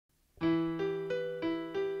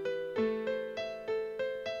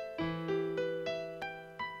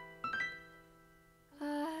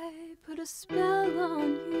a spell on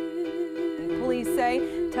you. Police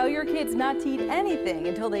say, tell your kids not to eat anything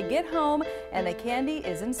until they get home and the candy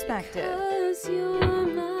is inspected. 'Cause you're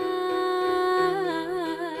mine.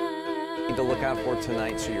 To look out for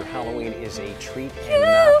tonight, so your Halloween is a treat and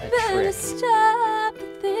not a Better trick. stop the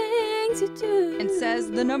things you do. And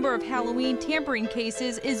says the number of Halloween tampering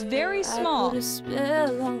cases is very small. I put a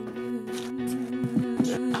spell on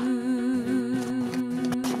you.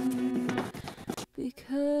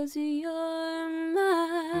 Because you're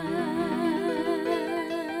mine.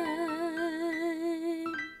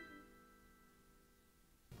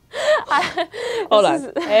 Hold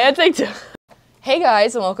on. And take two. Hey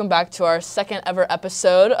guys, and welcome back to our second ever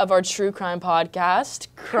episode of our true crime podcast,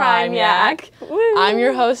 Crime Yak. I'm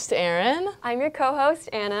your host, Aaron. I'm your co-host,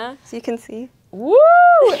 Anna, so you can see. Woo!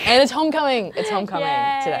 And it's homecoming. It's homecoming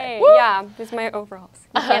today. Woo! Yeah, these are my overalls.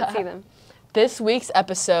 You can't see them. This week's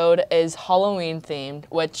episode is Halloween themed,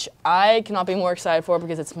 which I cannot be more excited for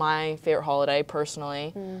because it's my favorite holiday,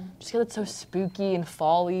 personally. Just because it's so spooky and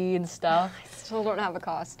fall-y and stuff. I still don't have a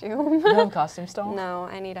costume. You have a costume still? No,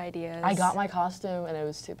 I need ideas. I got my costume and it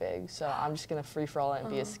was too big, so I'm just gonna free-for-all it and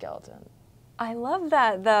be a skeleton. I love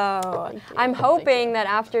that though. I'm hoping that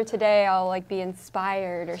after today I'll like be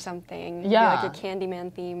inspired or something. Yeah. Be like a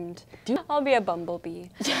Candyman themed. I'll be a bumblebee.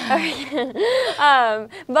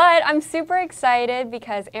 But I'm super excited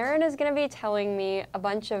because Aaron is gonna be telling me a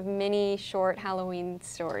bunch of mini short Halloween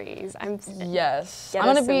stories. Yes. Get I'm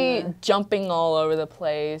us gonna be some, jumping all over the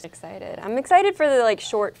place. excited. I'm excited for the like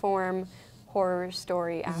short form horror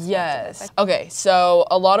story aspect. Yes. Okay, so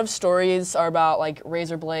a lot of stories are about like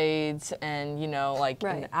razor blades and, you know, like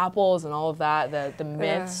and apples and all of that, the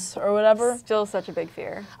myths or whatever. Still such a big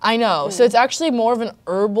fear. I know. So it's actually more of an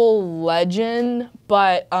herbal legend,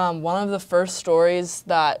 but one of the first stories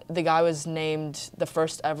that the guy was named the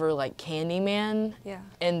first ever like Candyman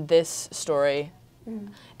in this story.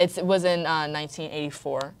 It was in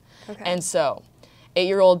 1984. Okay. And so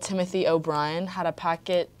 8-year-old Timothy O'Brien had a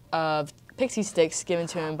packet of pixie sticks given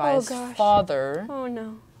to him by his father,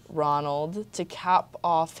 Ronald, to cap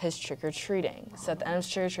off his trick-or-treating. So at the end of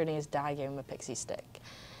his trick-or-treating, his dad gave him a pixie stick.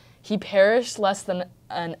 He perished less than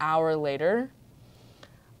an hour later.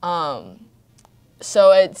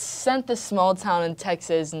 So it sent the small town in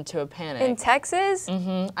Texas into a panic. In Texas?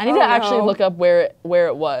 I need to actually look up where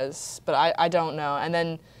it was, but I don't know. And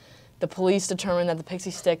then the police determined that the pixie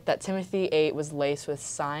stick that Timothy ate was laced with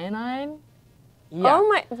cyanide. Yeah. Oh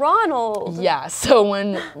my, Ronald! Yeah, so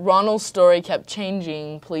when Ronald's story kept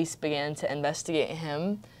changing, police began to investigate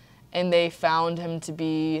him, and they found him to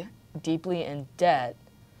be deeply in debt,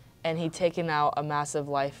 and he'd taken out a massive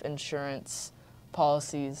life insurance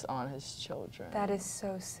policies on his children. That is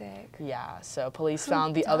so sick. Yeah, so police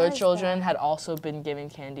found the other children had also been given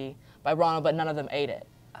candy by Ronald, but none of them ate it.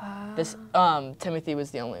 This Timothy was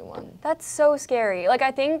the only one. That's so scary. Like, I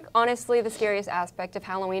think, honestly, the scariest aspect of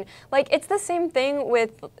Halloween, like, it's the same thing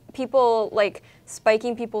with people, like,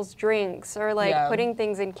 spiking people's drinks or, like, putting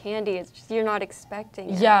things in candy. It's just, you're not expecting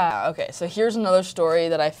it. Yeah, okay, so here's another story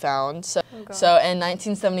that I found. So in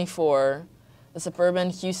 1974, the suburban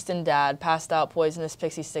Houston dad passed out poisonous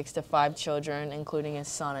pixie sticks to 5 children, including his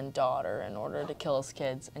son and daughter, in order to kill his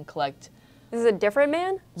kids and collect. This is a different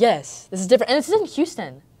man? Yes, this is different, and this is in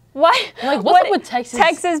Houston. What? Like, what's up with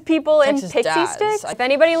Texas people and Texas pixie dads? sticks? If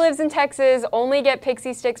anybody lives in Texas, only get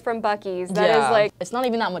pixie sticks from Buc-ee's. That is like... It's not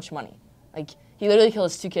even that much money. Like, he literally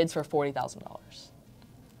killed his 2 kids for $40,000.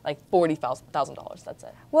 Like, $40,000, that's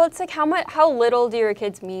it. Well, it's like, how little do your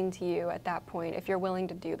kids mean to you at that point if you're willing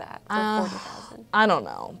to do that for $40,000? I don't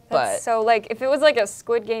know, but... So, like, if it was like a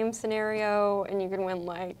Squid Game scenario and you can win,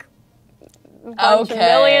 like, a bunch of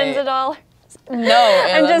millions of dollars. No,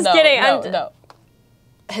 I'm just kidding. No.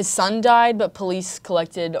 His son died, but police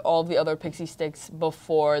collected all the other pixie sticks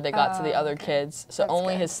before they got to the other kids. So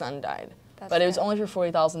only his son died. But it was only for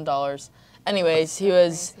 $40,000. Anyways, he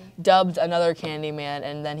was dubbed another Candyman,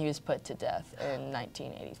 and then he was put to death in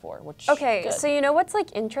 1984, which so you know what's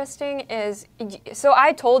like interesting is, so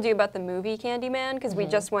I told you about the movie Candyman because we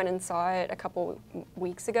just went and saw it a couple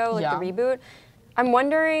weeks ago, like the reboot. I'm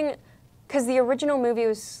wondering, because the original movie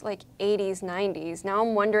was like 80s, 90s. Now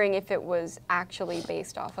I'm wondering if it was actually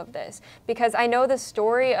based off of this. Because I know the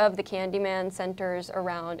story of the Candyman centers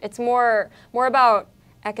around, it's more about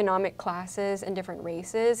economic classes and different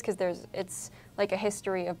races, because it's like a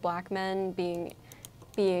history of black men being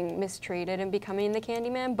mistreated and becoming the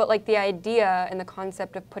Candyman. But like the idea and the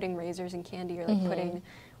concept of putting razors in candy or like putting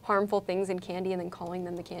harmful things in candy and then calling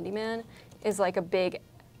them the Candyman is like a big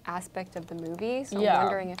aspect of the movie, so I'm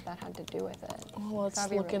wondering if that had to do with it. Well, let's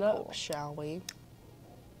look it up, shall we?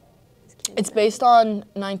 It's based on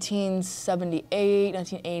 1978,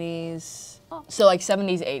 1980s. Oh. So like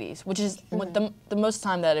 70s, 80s, which is the most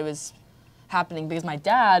time that it was happening because my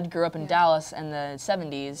dad grew up in Dallas in the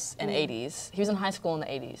 70s and 80s. He was in high school in the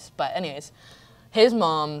 80s. But anyways, his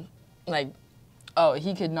mom, like, oh,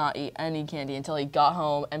 he could not eat any candy until he got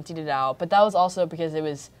home, emptied it out. But that was also because it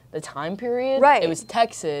was the time period. Right. It was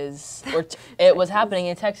Texas, or it was happening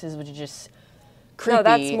in Texas, which is just creepy. No,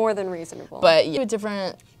 that's more than reasonable. But a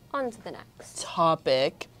different on to the next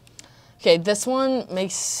topic. Okay, this one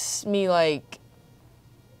makes me like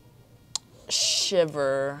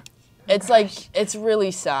shiver. It's like, it's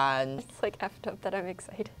really sad. It's like effed up that I'm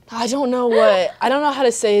excited. I don't know how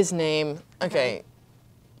to say his name. Okay.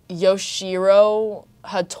 Yoshiro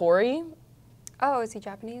Hattori. Oh, is he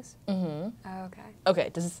Japanese? Mm-hmm. Oh, okay.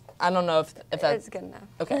 Okay, I don't know if that's... It's good enough.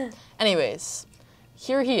 Okay. Anyways,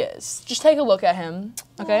 here he is. Just take a look at him,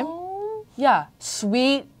 okay? Aww. Yeah,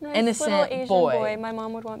 sweet, Nice innocent little Asian boy. My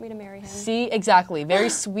mom would want me to marry him. See, exactly. Very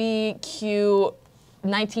sweet, cute,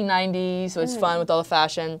 1990s, so it's fun with all the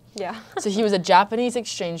fashion. Yeah. So he was a Japanese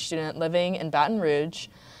exchange student living in Baton Rouge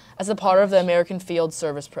as a part of the American Field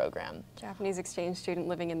Service Program. Japanese exchange student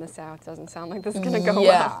living in the South doesn't sound like this is going to go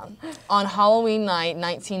well. well. On Halloween night,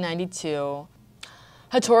 1992,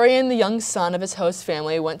 Hattori and the young son of his host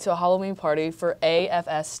family went to a Halloween party for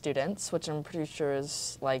AFS students, which I'm pretty sure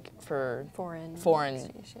is like for foreign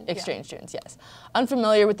exchange students, yes.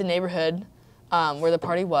 Unfamiliar with the neighborhood where the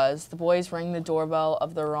party was, the boys rang the doorbell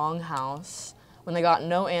of the wrong house. When they got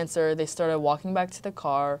no answer, they started walking back to the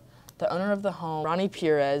car. The owner of the home, Ronnie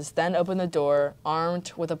Perez, then opened the door,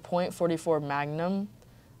 armed with a .44 Magnum,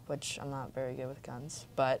 which I'm not very good with guns,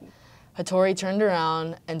 but Hattori turned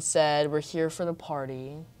around and said, "We're here for the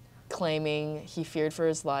party," claiming he feared for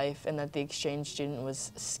his life and that the exchange student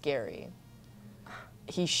was scary.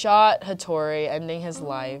 He shot Hattori, ending his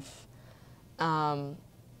life,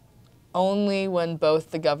 only when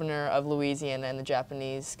both the governor of Louisiana and the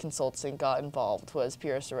Japanese consultant got involved was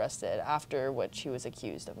Pierce arrested, after which he was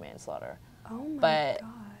accused of manslaughter. Oh my but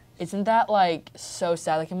God. Isn't that like so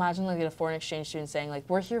sad? Like imagine like a foreign exchange student saying like,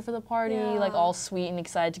 "We're here for the party," like all sweet and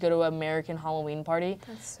excited to go to an American Halloween party.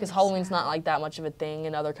 Because Halloween's not like that much of a thing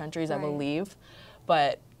in other countries, I believe.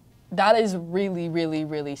 But that is really, really,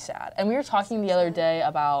 really sad. And we were talking the other day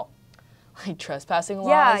about like trespassing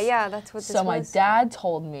laws. Yeah, that's what this was. So my dad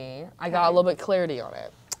told me, I got a little bit clarity on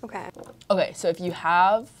it. Okay. Okay, so if you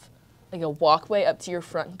have like a walkway up to your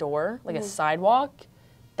front door, like a sidewalk,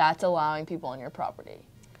 that's allowing people on your property.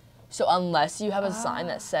 So unless you have a sign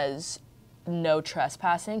that says no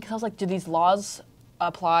trespassing, because I was like, do these laws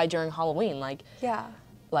apply during Halloween? Like,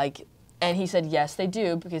 and he said, yes, they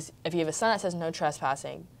do, because if you have a sign that says no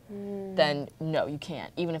trespassing, then no, you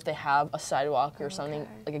can't, even if they have a sidewalk or something,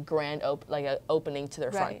 like a grand opening to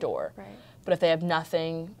their front door. Right. But if they have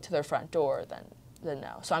nothing to their front door, then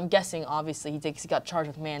no. So I'm guessing, obviously, he got charged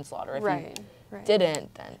with manslaughter. If he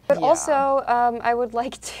didn't, then But also, I would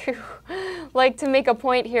like to make a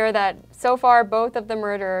point here that so far both of the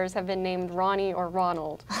murderers have been named Ronnie or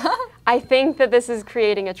Ronald. I think that this is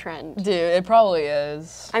creating a trend. Dude, it probably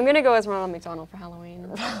is. I'm gonna go as Ronald McDonald for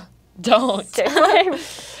Halloween. Don't.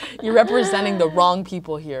 You're representing the wrong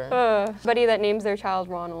people here. Somebody that names their child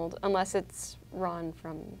Ronald, unless it's Ron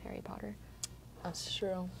from Harry Potter. That's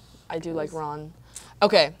true. I do like Ron.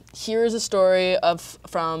 Okay, here's a story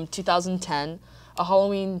from 2010. A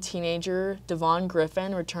Halloween teenager, Devon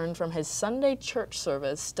Griffin, returned from his Sunday church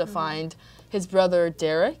service to find his brother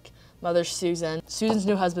Derek, mother Susan, Susan's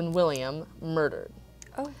new husband William, murdered.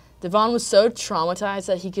 Oh. Devon was so traumatized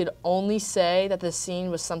that he could only say that the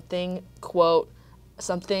scene was something, quote,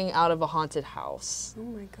 something out of a haunted house. Oh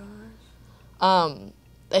my gosh.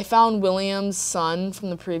 They found William's son from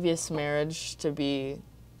the previous marriage to be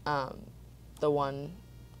the one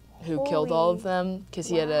who killed all of them, because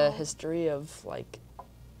he had a history of like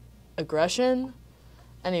aggression.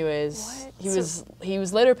 Anyways, he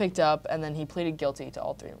was later picked up, and then he pleaded guilty to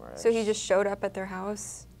all 3 murders. So he just showed up at their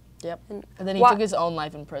house? Yep. And then he took his own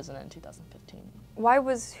life in prison in 2015.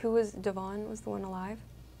 Who was Devon was the one alive?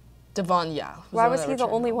 Devon, yeah. Why was he the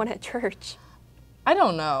only one at church? I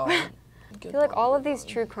don't know. I feel like all of these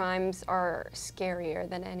true crimes are scarier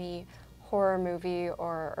than any horror movie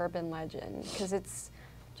or urban legend, because it's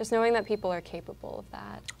just knowing that people are capable of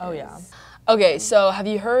that. Oh yeah. Okay, so have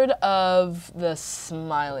you heard of the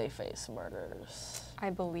smiley face murders? I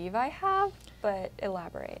believe I have, but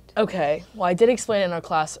elaborate. Okay. Well, I did explain it in our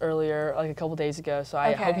class earlier, like a couple days ago, so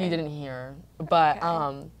I hope you didn't hear. But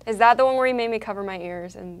is that the one where you made me cover my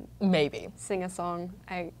ears and maybe sing a song?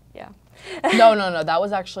 Yeah. No. That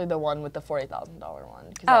was actually the one with the $40,000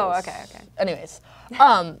 one. Oh, okay. Anyways,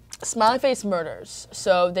 smiley face murders.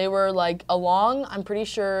 So they were like along, I'm pretty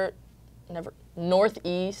sure,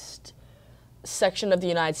 northeast section of the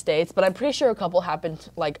United States, but I'm pretty sure a couple happened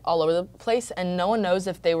like all over the place, and no one knows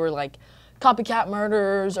if they were like copycat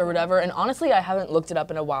murders or whatever. And honestly, I haven't looked it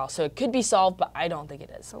up in a while, so it could be solved, but I don't think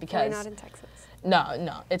it is. Hopefully not in Texas.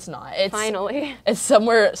 No, it's not. It's finally. It's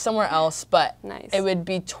somewhere else, but nice. It would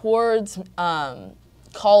be towards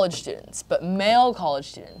college students, but male college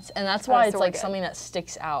students, and that's why it's like something that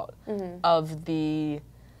sticks out of the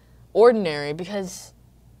ordinary, because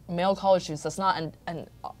male college students, that's not an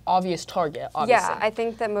obvious target, obviously. Yeah, I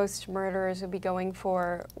think that most murderers would be going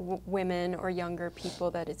for women or younger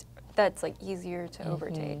people that's like easier to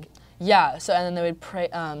overtake. Yeah, so and then they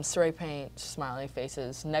would spray paint smiley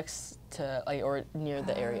faces next to like or near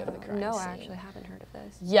the area of the crime No, scene. I actually haven't heard of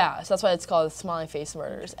this. Yeah, so that's why it's called smiley face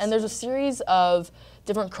murders. And there's a series of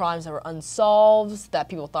different crimes that were unsolved that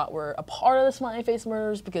people thought were a part of the smiley face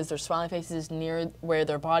murders because there's smiley faces near where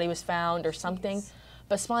their body was found or something. Yes.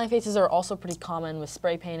 But smiley faces are also pretty common with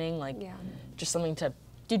spray painting, like just something to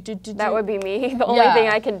do. That would be me, the only thing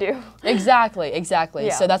I can do. Exactly.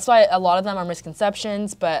 Yeah. So that's why a lot of them are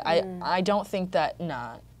misconceptions, but I don't think that,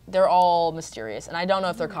 they're all mysterious, and I don't know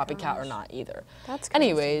if they're copycat or not either. That's crazy.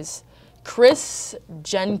 Anyways, Chris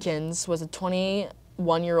Jenkins was a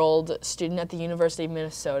 21-year-old student at the University of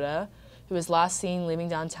Minnesota who was last seen leaving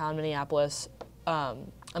downtown Minneapolis, a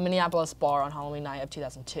Minneapolis bar on Halloween night of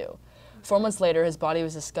 2002. 4 months later, his body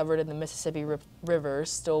was discovered in the Mississippi River,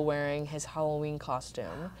 still wearing his Halloween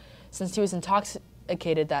costume. Since he was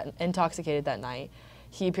intoxicated that night,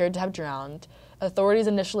 he appeared to have drowned. Authorities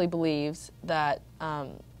initially believed that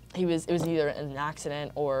it was either an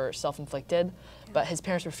accident or self-inflicted, but his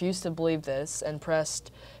parents refused to believe this and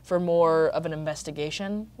pressed for more of an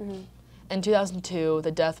investigation. In 2002,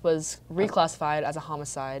 the death was reclassified as a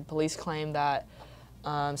homicide. Police claimed that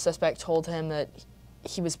suspect told him that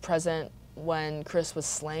he was present when Chris was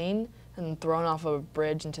slain and thrown off of a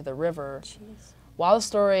bridge into the river. Jeez. While the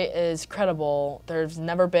story is credible, there's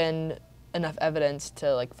never been enough evidence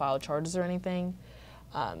to like file charges or anything.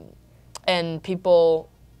 And people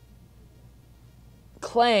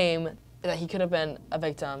claim that he could have been a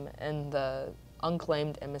victim in the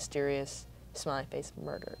unclaimed and mysterious smiley face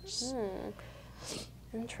murders.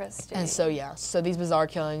 Interesting. And so so these bizarre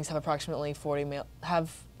killings have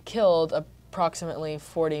killed approximately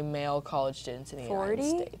 40 male college students in the United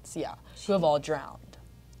States. Yeah, who have all drowned.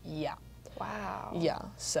 Yeah. Wow. Yeah,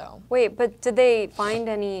 so. Wait, but did they find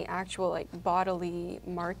any actual like bodily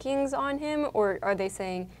markings on him, or are they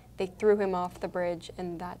saying they threw him off the bridge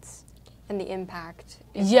and the impact?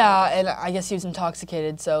 Yeah, and I guess he was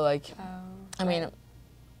intoxicated, so like, I mean,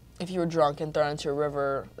 if you were drunk and thrown into a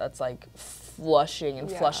river that's like flushing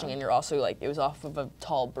and you're also like, it was off of a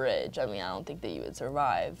tall bridge. I mean, I don't think that you would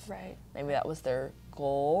survive. Right. Maybe that was their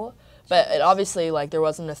goal. But it obviously, like, there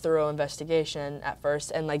wasn't a thorough investigation at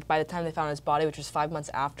first, and like by the time they found his body, which was 5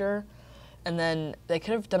 months after, and then they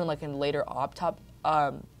could have done like a later autopsy.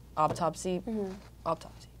 Autopsy,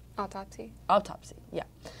 yeah.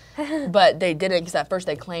 But they didn't, because at first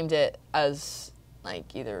they claimed it as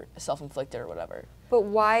like either self-inflicted or whatever. But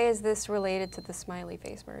why is this related to the smiley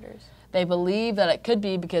face murders? They believe that it could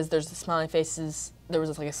be because there was a smiley face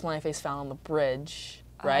found on the bridge,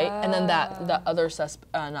 right? And then the other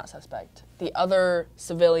the other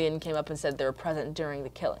civilian came up and said they were present during the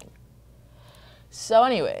killing. So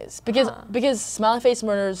anyways, because smiley face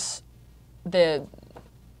murders, the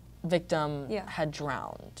victim had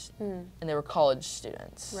drowned, and they were college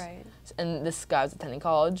students. Right. And this guy was attending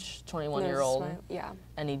college, 21-year-old,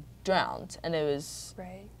 and he drowned, and it was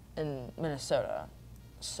in Minnesota.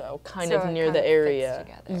 So kind of near the area.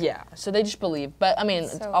 Yeah, so they just believe. But I mean,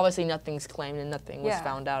 obviously nothing's claimed and nothing was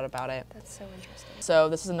found out about it. That's so interesting. So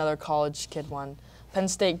this is another college kid one. Penn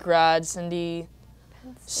State grad Cindy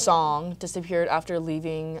Song disappeared after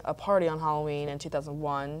leaving a party on Halloween in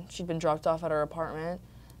 2001. She'd been dropped off at her apartment,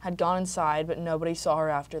 had gone inside, but nobody saw her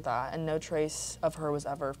after that, and no trace of her was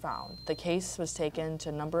ever found. The case was taken to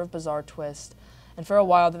a number of bizarre twists, and for a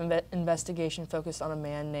while the investigation focused on a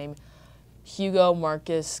man named Hugo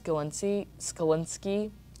Marcus Selinsky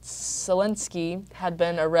had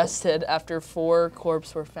been arrested after 4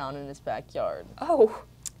 corpses were found in his backyard. Oh.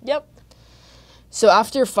 Yep. So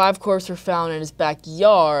after 5 corpses were found in his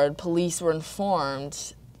backyard, police were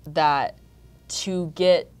informed that to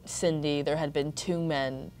get Cindy, there had been 2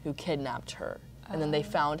 men who kidnapped her. And then they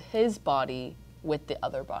found his body with the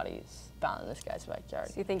other bodies found in this guy's backyard.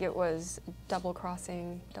 So you think it was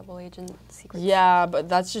double-crossing, double agent secret? Yeah, but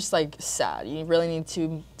that's just like sad. You really need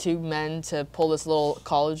two men to pull this little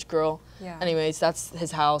college girl. Yeah. Anyways, that's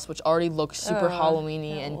his house, which already looks super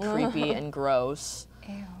Halloween-y and creepy and gross.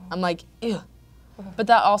 Ew. I'm like, ew. But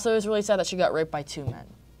that also is really sad that she got raped by 2 men.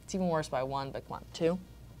 It's even worse by 1, but come on, 2?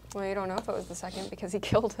 Well, you don't know if it was the second because he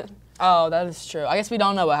killed him. Oh, that is true. I guess we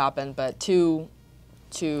don't know what happened, but 2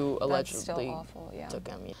 allegedly That's still awful, yeah. took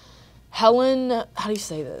him. Helen, how do you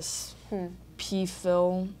say this?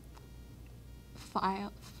 P-Phil. I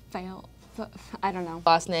don't know.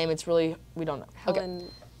 Last name, it's really, we don't know. Helen. Okay.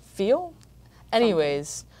 Phil?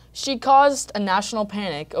 Anyways, she caused a national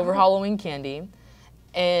panic over Halloween candy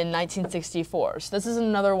in 1964. So this is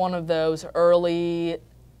another one of those early,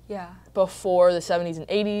 before the 70s and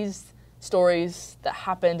 80s stories that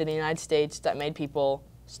happened in the United States that made people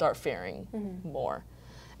start fearing more.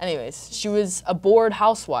 Anyways, she was a bored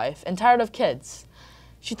housewife and tired of kids.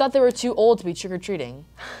 She thought they were too old to be trick-or-treating.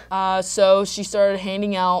 So she started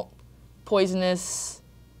handing out poisonous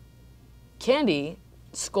candy,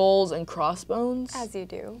 skulls and crossbones. As you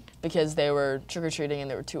do. Because they were trick-or-treating and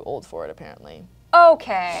they were too old for it, apparently.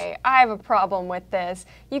 Okay, I have a problem with this.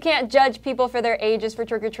 You can't judge people for their ages for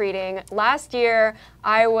trick-or-treating. Last year,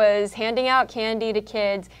 I was handing out candy to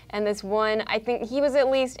kids, and this one, I think he was at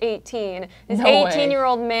least 18. This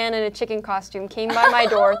 18-year-old man in a chicken costume came by my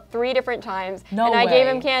door 3 different times, and I gave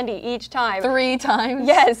him candy each time. 3 times?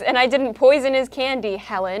 Yes, and I didn't poison his candy,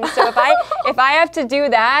 Helen. So if I have to do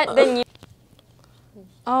that, then you...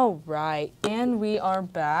 All right, and we are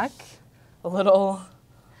back. A little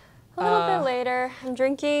bit later, I'm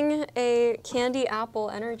drinking a candy apple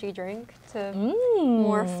energy drink to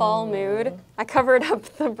more fall mood. I covered up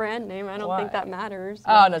the brand name. I don't think that matters.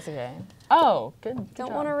 Oh, that's okay. Oh, good.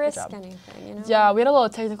 Don't want to risk anything, you know? Yeah, we had a little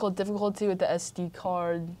technical difficulty with the SD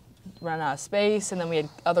card. Ran out of space, and then we had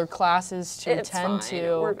other classes to attend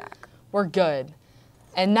to. We're back. We're good.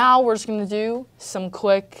 And now we're just gonna do some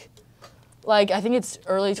quick, like, I think it's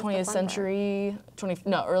early 20th century,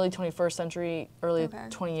 early 21st century, early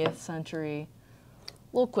 20th century,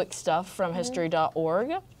 little quick stuff from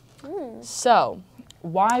history.org. So,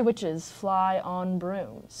 why witches fly on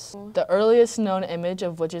brooms? The earliest known image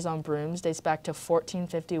of witches on brooms dates back to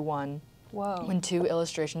 1451, when 2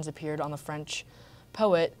 illustrations appeared on the French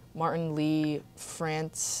poet Martin Lee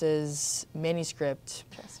France's manuscript.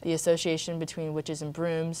 The association between witches and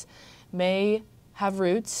brooms may have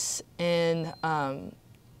roots in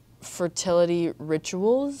fertility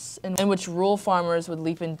rituals in which rural farmers would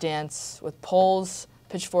leap and dance with poles,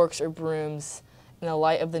 pitchforks, or brooms in the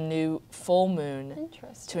light of the new full moon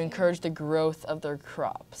to encourage the growth of their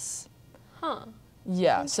crops.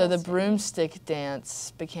 Yeah, so the broomstick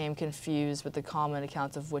dance became confused with the common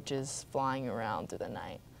accounts of witches flying around through the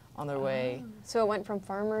night on their way. So it went from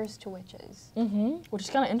farmers to witches. Which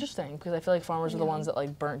is kind of interesting because I feel like farmers are the ones that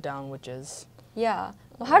like burnt down witches. Yeah.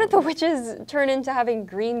 Well, how did the witches turn into having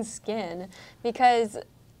green skin? Because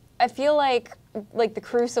I feel like the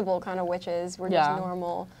Crucible kind of witches were just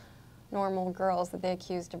normal girls that they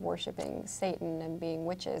accused of worshiping Satan and being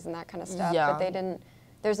witches and that kind of stuff. But they didn't.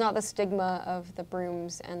 There's not the stigma of the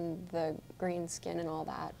brooms and the green skin and all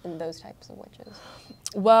that and those types of witches.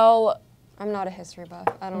 Well, I'm not a history buff.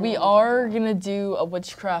 I don't know. We are gonna do a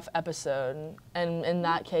witchcraft episode, and in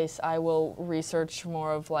that case, I will research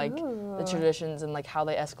more of like the traditions and like how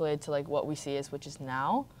they escalated to like what we see as witches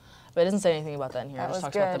now. But it doesn't say anything about that in here. It just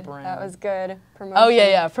talks about the broom. That was good. Promotion. Oh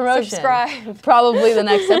yeah, promotion. Subscribe. Probably the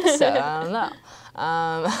next episode. I don't know.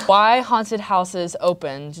 Why haunted houses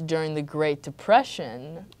opened during the Great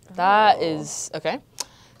Depression? That is okay.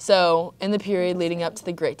 So, in the period leading up to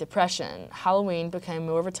the Great Depression, Halloween became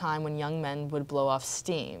more of a time when young men would blow off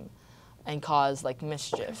steam and cause, like,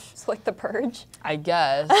 mischief. It's like the Purge? I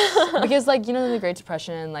guess. Because, like, you know, in the Great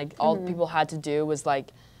Depression, like, all people had to do was,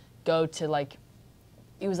 like, go to, like,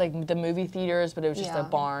 it was, like, the movie theaters, but it was just a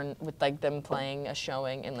barn with, like, them playing a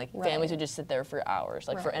showing, and, like, families would just sit there for hours,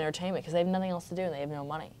 like, for entertainment, because they have nothing else to do, and they have no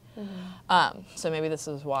money. So maybe this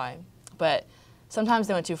is why. But sometimes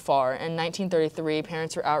they went too far. In 1933,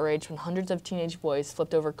 parents were outraged when hundreds of teenage boys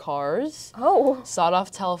flipped over cars, sawed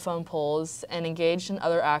off telephone poles, and engaged in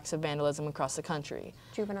other acts of vandalism across the country.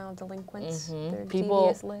 Juvenile delinquents, their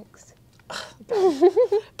devious licks.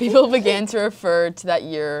 People began to refer to that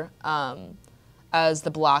year as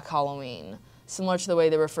the Black Halloween, similar to the way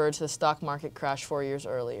they referred to the stock market crash 4 years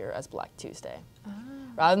earlier as Black Tuesday.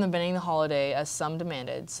 Rather than banning the holiday, as some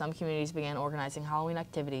demanded, some communities began organizing Halloween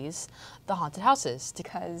activities, the haunted houses.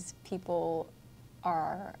 Because people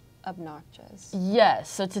are obnoxious. Yes,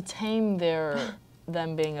 so to tame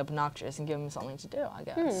them being obnoxious and give them something to do, I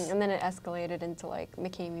guess. And then it escalated into like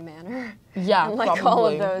McCamey Manor. Yeah, and like probably. all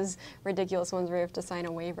of those ridiculous ones where you have to sign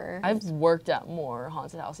a waiver. I've worked at more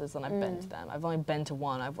haunted houses than I've been to them. I've only been to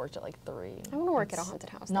one. I've worked at like 3. I want to work at a haunted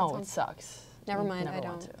house. No, it sucks. Never mind, I want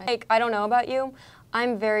don't. to. Like, I don't know about you.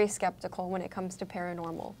 I'm very skeptical when it comes to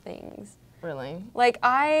paranormal things. Really? Like,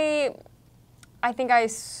 I think I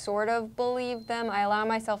sort of believe them. I allow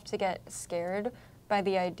myself to get scared by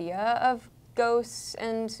the idea of ghosts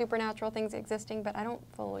and supernatural things existing, but I don't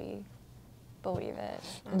fully believe it.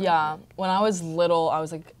 Yeah, when I was little,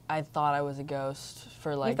 I thought I was a ghost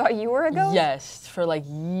for like... You thought you were a ghost? Yes, for like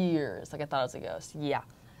years. Like I thought I was a ghost. Yeah,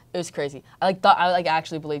 it was crazy. I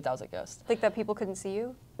actually believed I was a ghost. Like that people couldn't see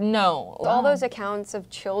you? No. All those accounts of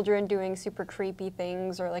children doing super creepy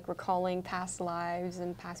things or like recalling past lives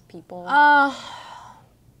and past people.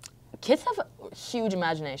 Kids have huge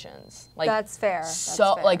imaginations. Like that's fair.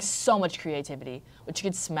 Like so much creativity, which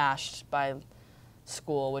gets smashed by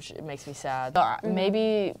school, which it makes me sad.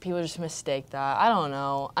 Maybe people just mistake that. I don't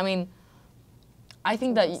know. I mean, I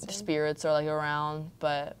think that spirits are like around,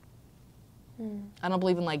 but I don't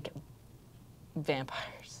believe in like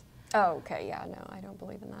vampires. Oh, okay, yeah, no, I don't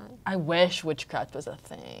believe in that. I wish witchcraft was a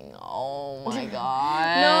thing. Oh my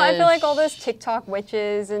god. No, I feel like all those TikTok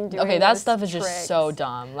witches and doing okay, that those stuff is tricks. just so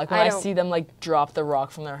dumb. Like when I see them like drop the rock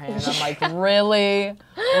from their hand, I'm like, really?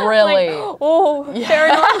 Really? Like, oh,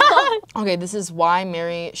 paranormal. Okay, this is why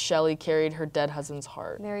Mary Shelley carried her dead husband's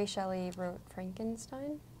heart. Mary Shelley wrote Frankenstein?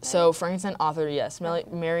 Right? So Frankenstein author, yes.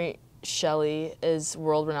 Mary Shelley is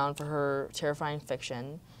world renowned for her terrifying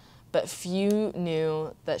fiction. But few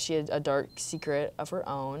knew that she had a dark secret of her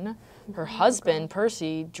own. Her husband,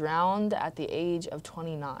 Percy, drowned at the age of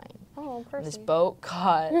 29. Oh, Percy. And his boat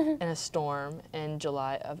caught in a storm in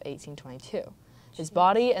July of 1822. His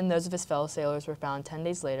body and those of his fellow sailors were found 10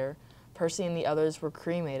 days later. Percy and the others were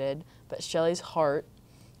cremated, but Shelley's heart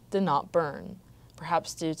did not burn,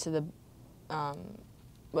 perhaps due to the,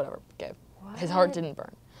 whatever, okay. His heart didn't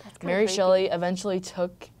burn. Mary Shelley eventually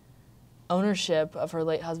took ownership of her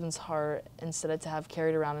late husband's heart instead of to have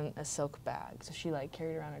carried around in a silk bag. So she like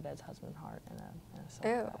carried around her dead husband's heart in a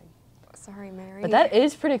silk bag. Sorry, Mary. But that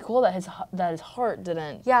is pretty cool that his heart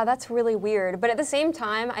didn't. Yeah, that's really weird. But at the same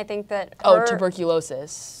time, I think that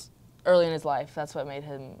tuberculosis early in his life. That's what made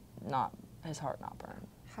his heart not burn.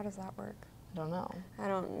 How does that work? I don't know. I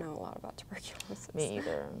don't know a lot about tuberculosis. Me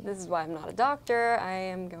either. This is why I'm not a doctor. I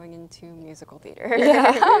am going into musical theater.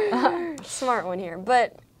 Yeah. Smart one here.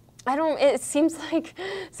 But it seems like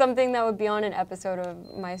something that would be on an episode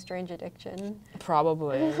of My Strange Addiction.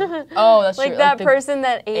 Probably. Oh, that's like true. That person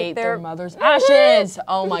that ate their mother's ashes.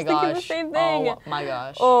 Oh my gosh. Thinking the same thing. Oh my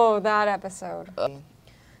gosh. Oh, that episode.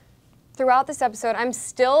 Throughout this episode, I'm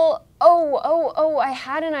still, I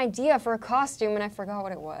had an idea for a costume and I forgot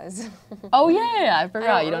what it was. Oh yeah, I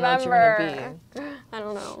forgot. You don't know what you're gonna be. I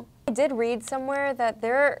don't know. I did read somewhere that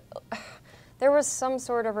there was some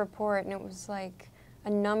sort of report and it was like, a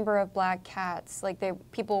number of black cats, like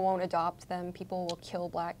people won't adopt them, people will kill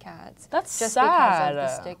black cats. That's just sad.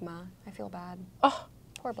 Because of the stigma. I feel bad. Oh.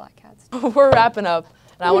 Poor black cats. We're wrapping up,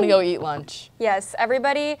 and I want to go eat lunch. Yes,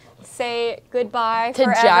 everybody say goodbye to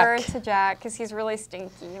forever Jack. To Jack, because he's really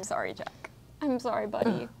stinky. I'm sorry, Jack. I'm sorry,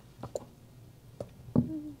 buddy.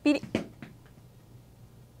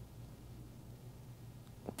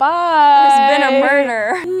 Bye. There's been a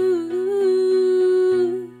murder.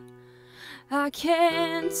 I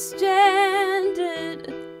can't stand it.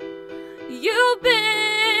 You've been